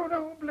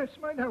 No, bless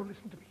my... Now,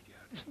 listen to me, dear.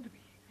 Listen to me.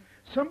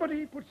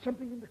 Somebody put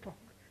something in the clock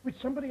which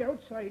somebody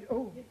outside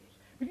owns. Yes.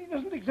 But he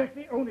doesn't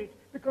exactly own it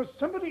because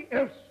somebody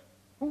else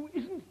who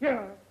isn't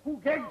here, who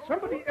gagged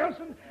somebody else,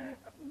 and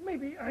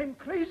maybe I'm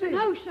crazy.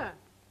 No, sir.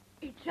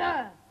 It's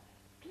her.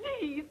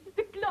 Please,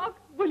 the clock.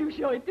 Will you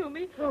show it to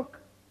me? Clock.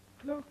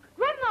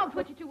 Grandma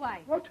put it away.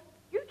 What?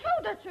 You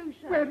told her to,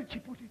 sir. Where did she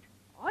put it?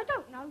 I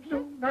don't know, sir.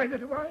 No, neither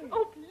do I.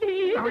 Oh,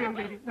 please. Now, young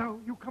lady, now,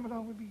 you come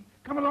along with me.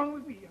 Come along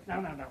with me.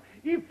 Now.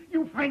 If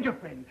you find your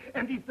friend,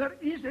 and if there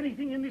is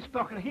anything in this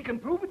stock and he can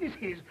prove it is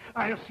his,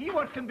 I'll see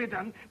what can be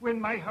done when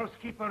my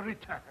housekeeper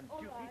returns.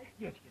 All You see? right.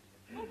 Yes.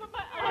 Oh, but my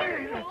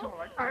Hey, uncle. that's all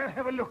right. I'll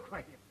have a look for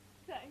him.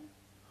 Thanks.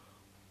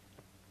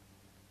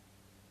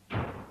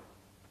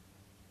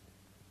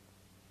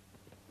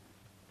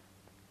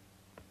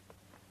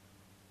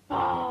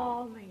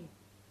 Balmy.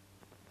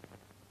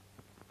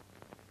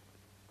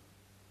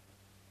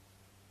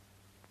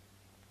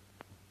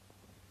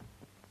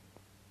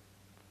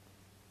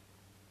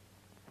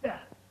 There.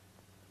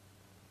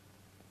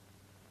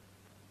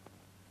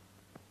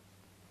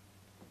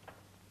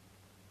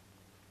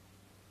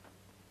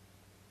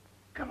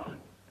 Come on.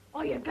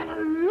 Are you going to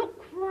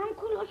look for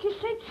Uncle like you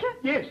said, sir?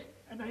 Yes,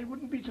 and I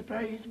wouldn't be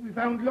surprised if we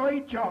found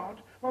Lloyd George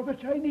or the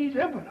Chinese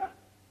Emperor.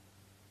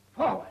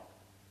 Forward.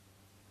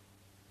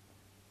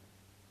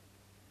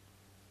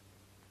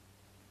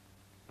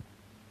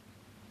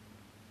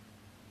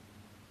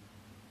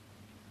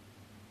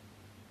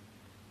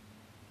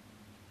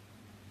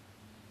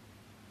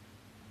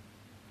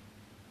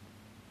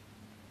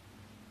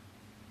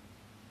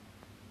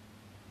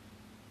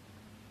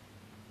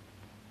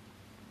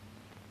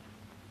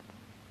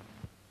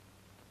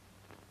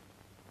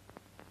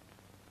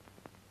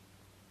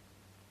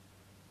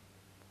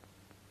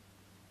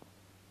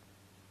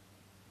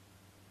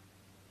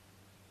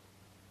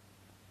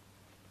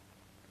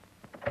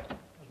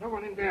 No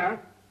one in there.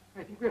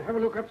 I think we'll have a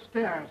look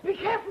upstairs. Be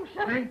careful,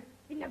 sir. Eh?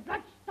 In the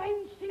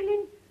blood-stained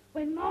ceiling,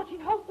 when Martin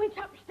Holt went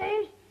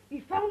upstairs, He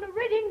found a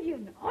red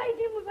Indian. Hide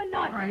him with a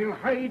knife. I'll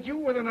hide you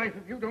with a knife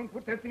if you don't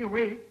put that thing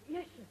away.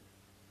 Yes, sir.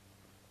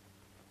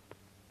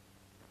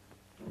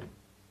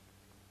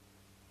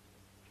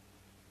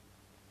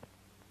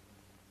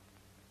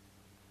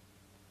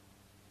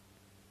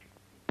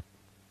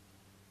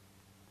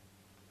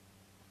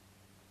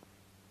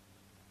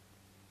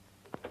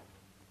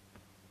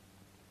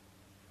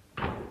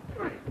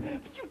 What are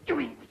you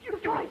doing? What are you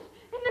doing? Voice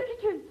in the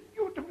kitchen.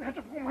 You don't have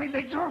to pull my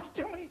legs off,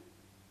 tell me.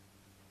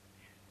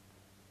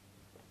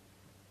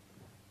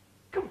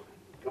 Come on,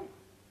 come on.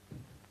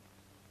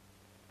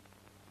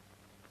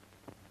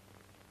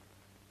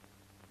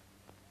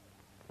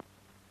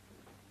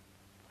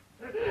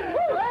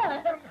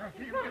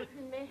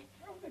 Frightened me.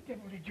 How the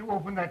devil did you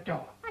open that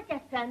door? I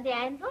just turned the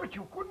handle. But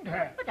you couldn't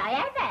have. But I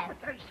have.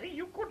 But I say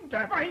you couldn't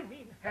have. I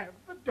mean have.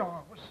 The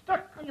door was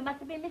stuck. Oh, you must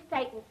have been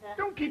mistaken, sir.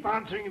 Don't keep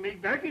answering me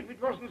back. If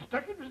it wasn't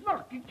stuck, it was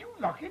locked. Did you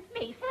lock it?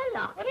 Me, sir,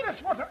 lock Well, it.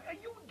 that's what... Are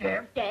you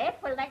deaf? Deaf?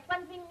 Well, that's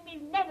one thing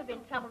we've never been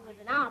troubled with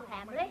in our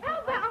family.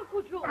 How about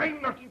Uncle George?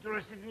 I'm not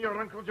interested in your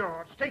Uncle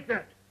George. Take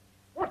that.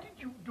 What did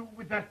you do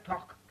with that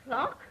clock?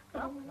 Clock?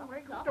 Oh, my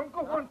God, don't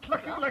go on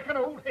clucking like an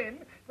old hen.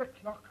 The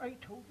clock I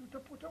told you to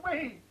put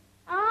away.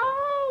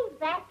 Oh,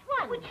 that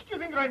one. Which do you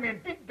think I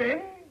meant, Big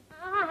Ben?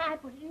 I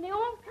put it in the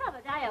old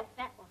cupboard. I hope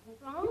that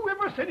wasn't wrong.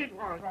 Whoever said it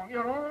was wrong?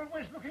 You're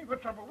always looking for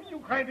trouble. Will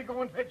you kindly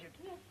go and fetch it?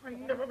 Yes, I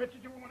never met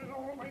such a woman in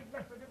all my life.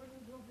 I never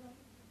knew so well.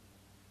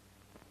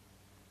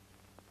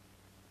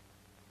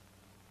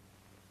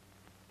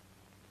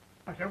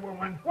 What a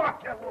woman!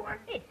 What a woman!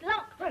 It's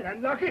locked. Well,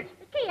 unlock it.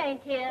 The key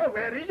ain't here. Well,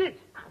 where is it?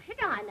 How should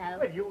I know?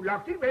 Well, you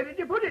locked it. Where did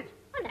you put it?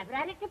 I never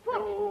had it to put.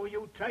 Oh,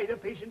 you tried the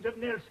patience of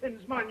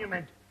Nelson's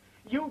monument.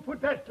 You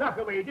put that clock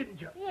away,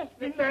 didn't you? Yes,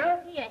 In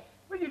there? Yes.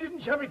 Well, you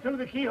didn't shove it through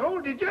the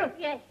keyhole, did you?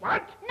 Yes.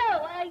 What?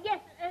 No, yes,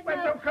 Well,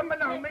 no. now, come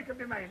along, make up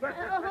your mind.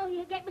 Oh,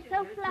 you get me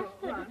so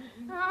flustered.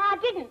 I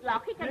didn't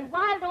lock it, and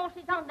wild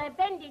horses on their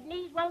bended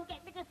knees won't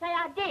get me to say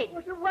I did.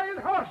 What's the wild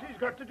horses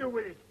got to do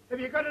with it?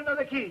 Have you got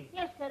another key?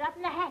 Yes, sir, up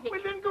in the attic.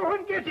 Well, then go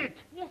and get it.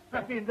 Yes, sir.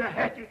 Up in the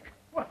attic.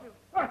 What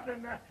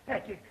in the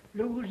attic?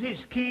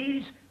 Loses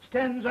keys,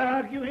 stands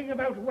arguing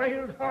about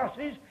wild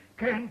horses,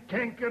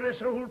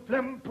 cantankerous old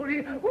plum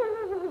pudding.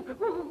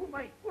 Oh,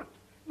 my foot,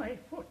 my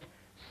foot.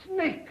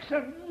 Snakes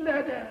and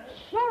ladders.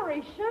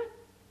 Sorry, sir.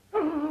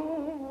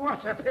 Oh,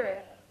 what a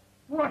pair.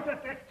 What a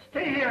pair.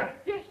 Stay here.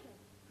 Yes,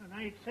 sir. And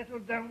I'd settle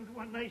down to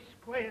a nice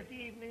quiet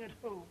evening at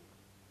home.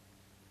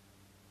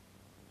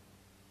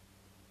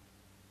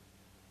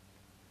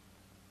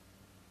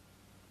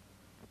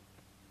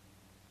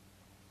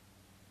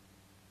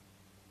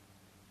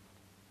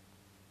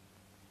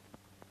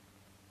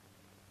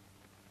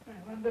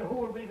 I wonder who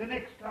will be the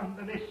next on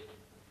the list.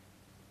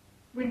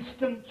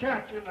 Winston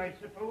Churchill, I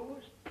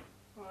suppose.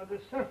 Or the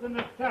Sultan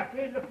of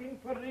Turkey looking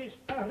for his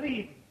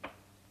harem.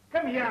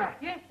 Come here.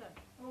 Yes, sir.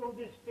 Hold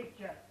this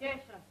picture. Yes,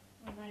 sir.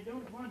 When I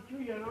don't want you,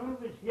 you're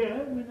always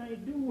here. When I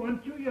do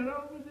want you, you're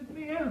always at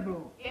my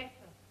elbow. Yes,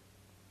 sir.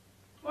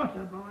 What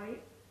a boy.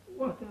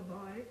 What a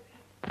boy.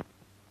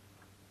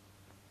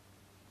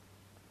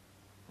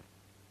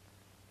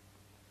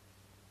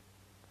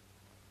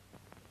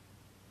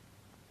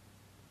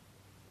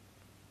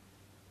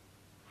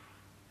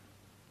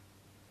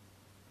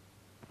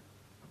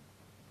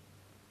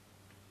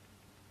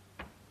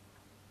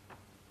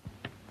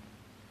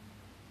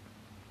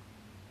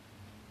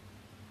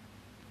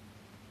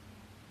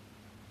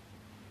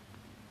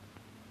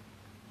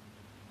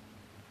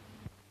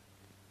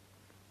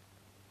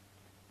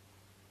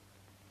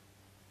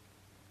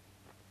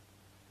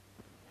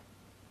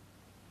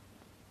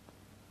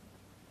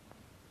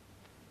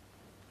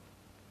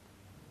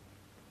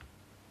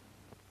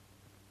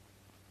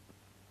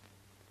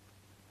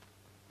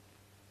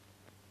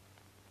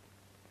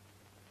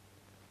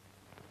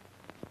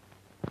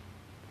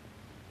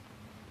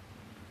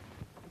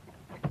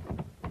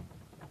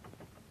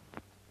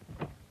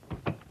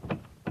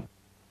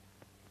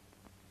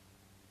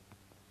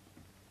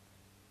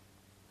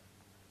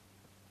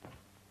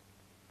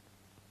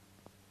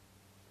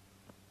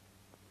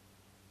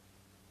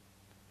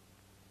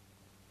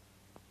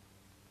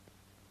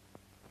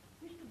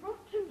 Mr.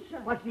 Brompton, sir.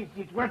 What is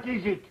it? What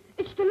is it?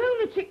 It's the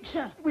lunatic,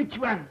 sir. Which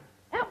one?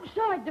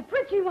 Outside, the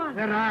pretty one.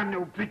 There are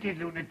no pretty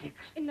lunatics.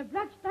 In the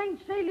bloodstained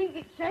ceiling,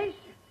 it says.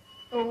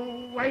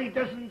 Oh, why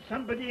doesn't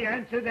somebody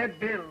answer that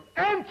bell?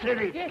 Answer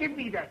it! Yes. Give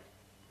me that.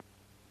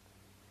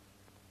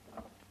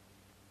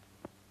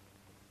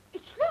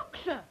 It's locked,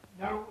 sir.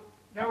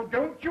 Now,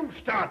 don't you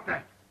start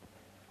that.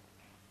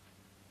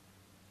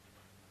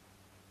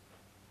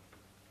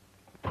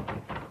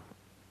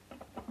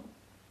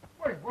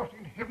 Why, what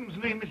in heaven's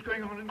name is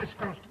going on in this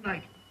house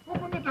tonight?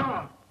 Open the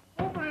door.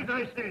 Open it,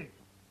 I say.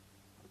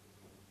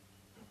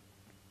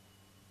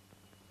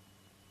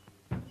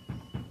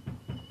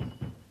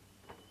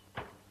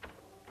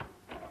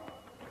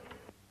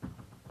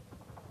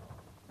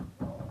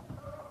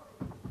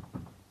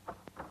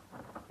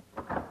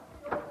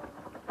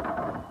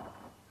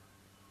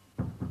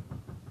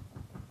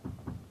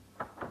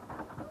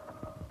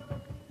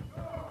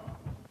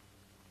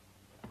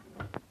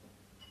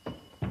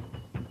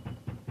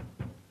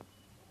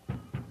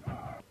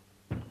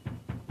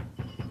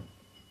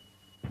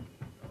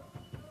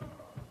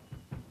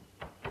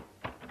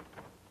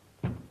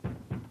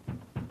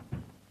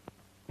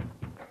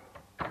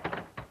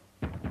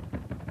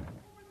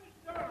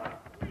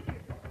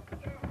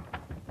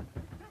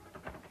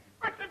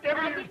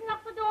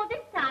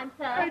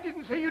 I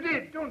didn't say you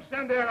did. Don't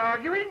stand there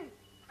arguing.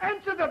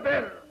 Answer the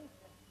bell.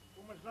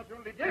 Woman's not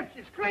only deaf,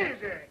 she's crazy.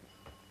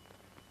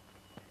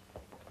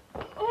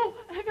 Oh,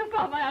 have you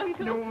found my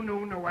uncle? No,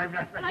 I'm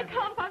not. And I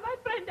can't find my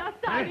friend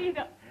outside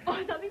either. Oh,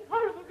 something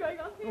horrible going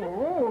on here.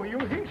 Oh, you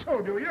think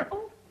so, do you?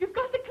 Oh, you've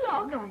got the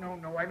clock.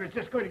 No, I was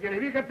just going to get it.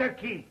 Have you got that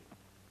key?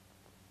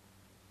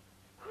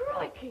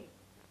 Crikey!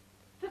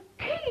 The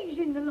key's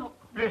in the lock.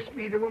 Bless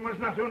me, the woman's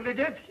not only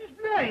deaf, she's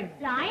blind.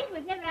 Blind?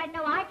 We've never had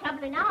no eye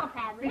trouble in our Be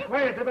family.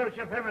 quiet about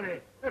your family.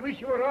 I wish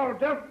you were all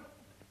dumb.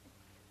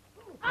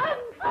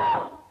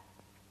 Uncle!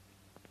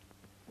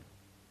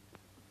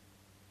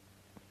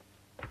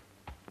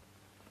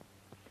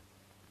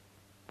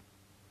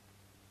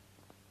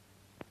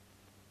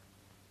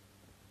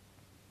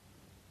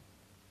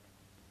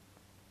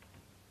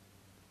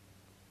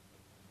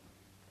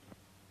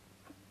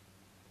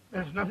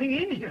 There's nothing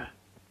in here.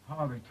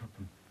 Harvey took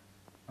them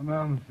a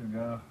month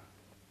ago.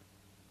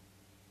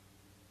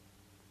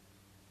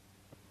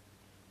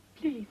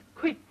 Please,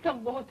 quick,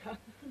 some water.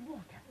 Some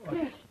water.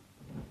 Yes.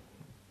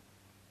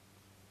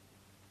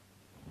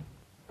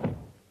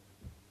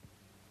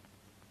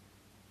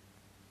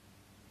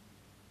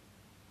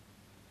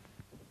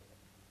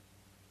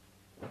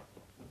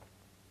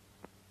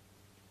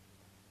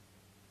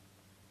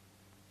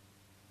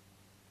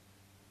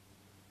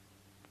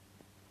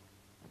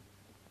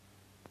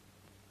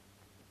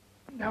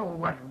 Now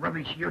what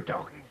rubbish you're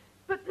talking.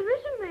 But there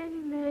is a man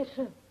in there,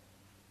 sir.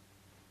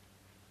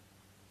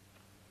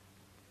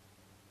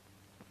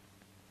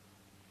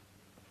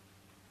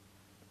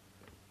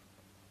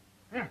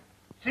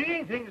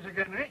 Seeing things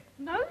again, eh?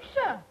 No,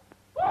 sir.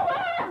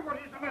 What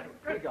is the matter?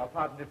 Beg your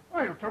pardon if...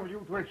 I'll trouble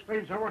you to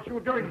explain, sir, what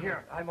you're doing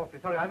here. I'm awfully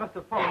sorry. I must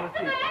have fallen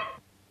asleep.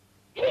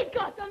 He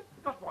got them.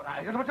 Just what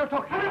I... What you're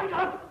talking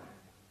about.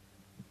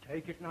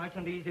 Take it nice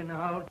and easy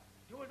now.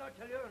 Do as I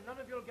tell you, and none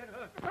of you'll get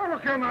hurt. Oh,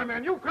 look here, my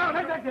man. You can't...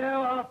 Take that there,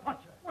 or I'll punch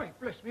you. Why,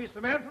 bless me, it's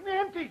the man from the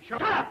antique shop.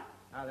 Shut up!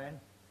 Now then,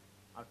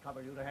 I'll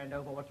trouble you to hand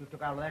over what you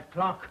took out of that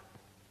clock.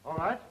 All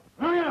right.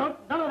 No, you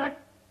don't. None of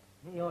that.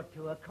 You're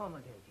too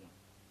accommodating.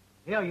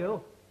 Here,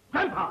 you.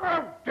 Grandpa!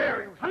 How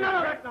dare you? None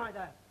of that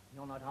neither.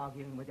 You're not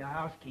arguing with your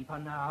housekeeper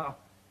now.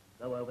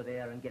 Go over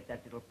there and get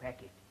that little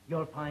packet.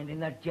 You'll find in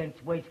that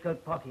gent's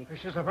waistcoat pocket.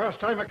 This is the first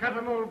time a cat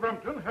in Old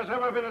Brompton has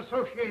ever been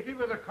associated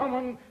with a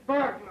common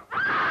burglar.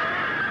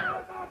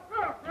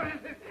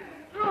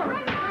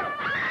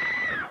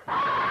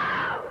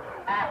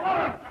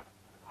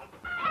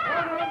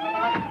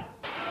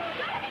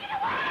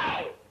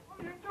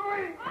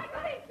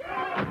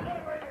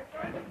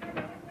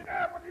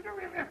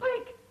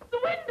 Quick, the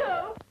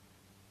window.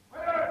 No,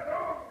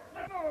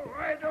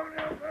 I don't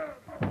know.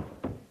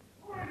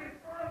 Who is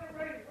it? What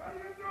are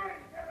you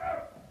doing? Get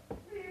out!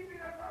 Leave me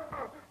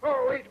alone.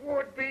 Oh, it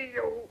would be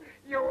you.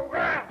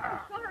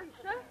 Sorry,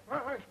 sir.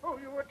 I suppose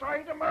you were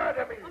trying to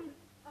murder me.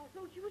 I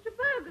thought you was a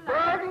burglar.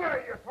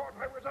 Burglar? You thought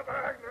I was a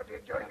burglar,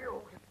 did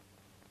you?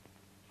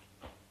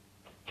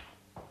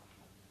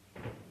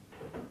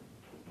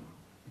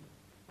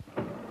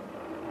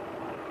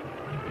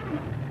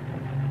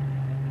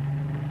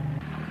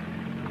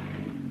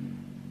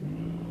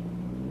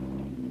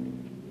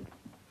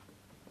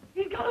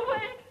 He got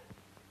away.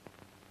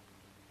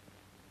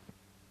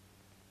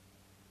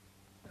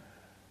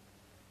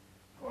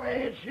 Why,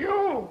 it's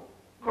you.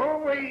 Go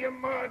away, you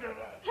murderer.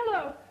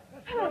 Hello.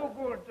 That's no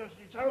good.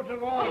 It's out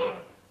of order.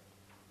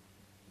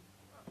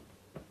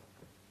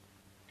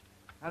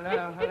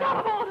 Hello, It's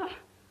out of order.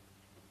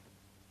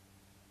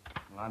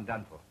 Well, I'm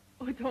done for.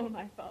 Oh, it's all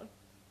my fault.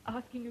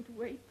 Asking you to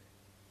wait.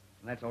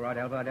 That's all right,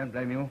 Alva. I don't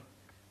blame you.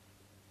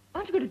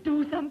 Aren't you going to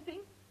do something?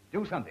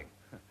 Do something.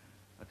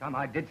 The time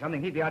I did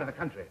something, he'd be out of the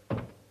country.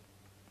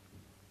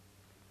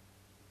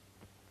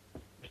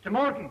 Mr.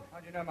 Morton, How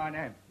do you know my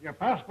name? your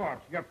passport,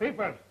 your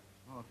papers.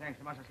 Oh, thanks.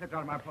 It must have slipped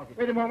out of my pocket.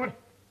 Wait a moment.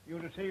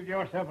 You'd have saved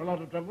yourself a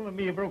lot of trouble and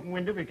me a broken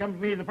window if you come to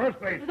me in the first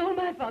place. It's all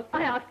my fault.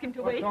 I asked him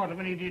to What wait. sort of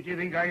an idiot do you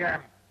think I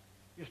am?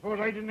 You suppose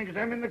I didn't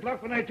examine the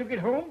clock when I took it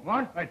home?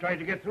 What? I tried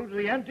to get through to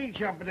the antique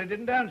shop, but it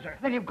didn't answer.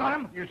 Then you've got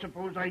him? You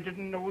suppose I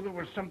didn't know there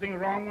was something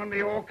wrong when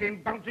they all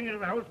came bouncing into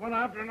the house one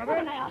after another? Oh,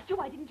 when I asked you,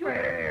 why didn't you?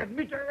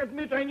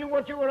 Admit I knew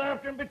what you were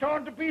after and be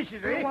torn to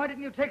pieces, eh? Why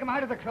didn't you take him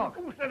out of the clock?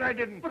 Who said I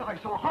didn't? But I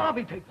saw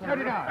Harvey take them. So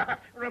did I.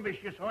 Rubbish,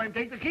 you saw him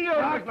take the key out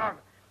of the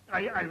clock.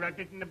 I wrapped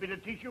it in a bit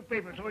of tissue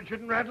paper so it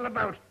shouldn't rattle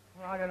about.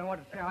 Well, I don't know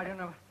what to say. I don't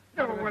know.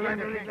 Oh, well, I'm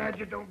really glad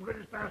you don't put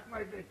us past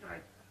my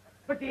bedtime.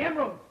 But the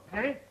emerald.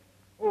 Eh?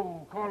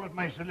 Oh, call at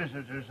my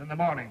solicitor's in the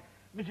morning.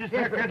 Mrs.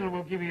 Grethe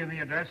will give you the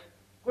address.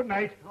 Good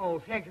night. Oh,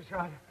 thank you,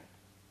 sir.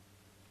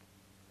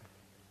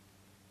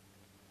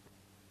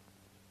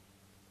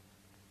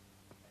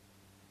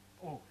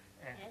 Oh,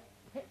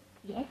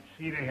 Yes?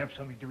 see they have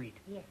something to eat.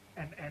 Yes.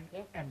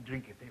 And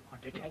drink if they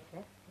want it. Yes,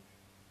 sir.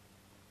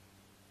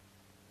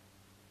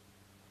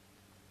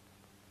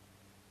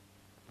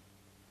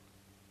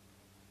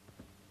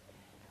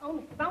 Oh,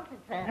 Mr. Brompton,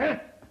 sir.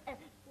 Huh?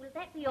 Will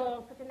that be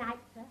all for tonight,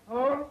 sir?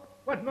 Oh,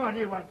 what more do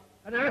you want?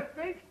 An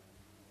earthquake?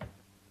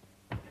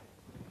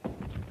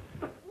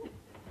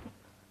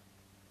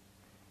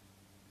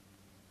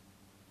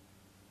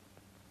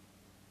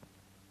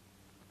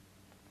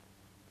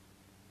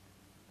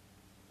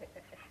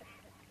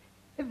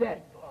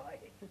 That boy.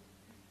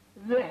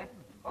 That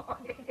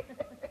boy.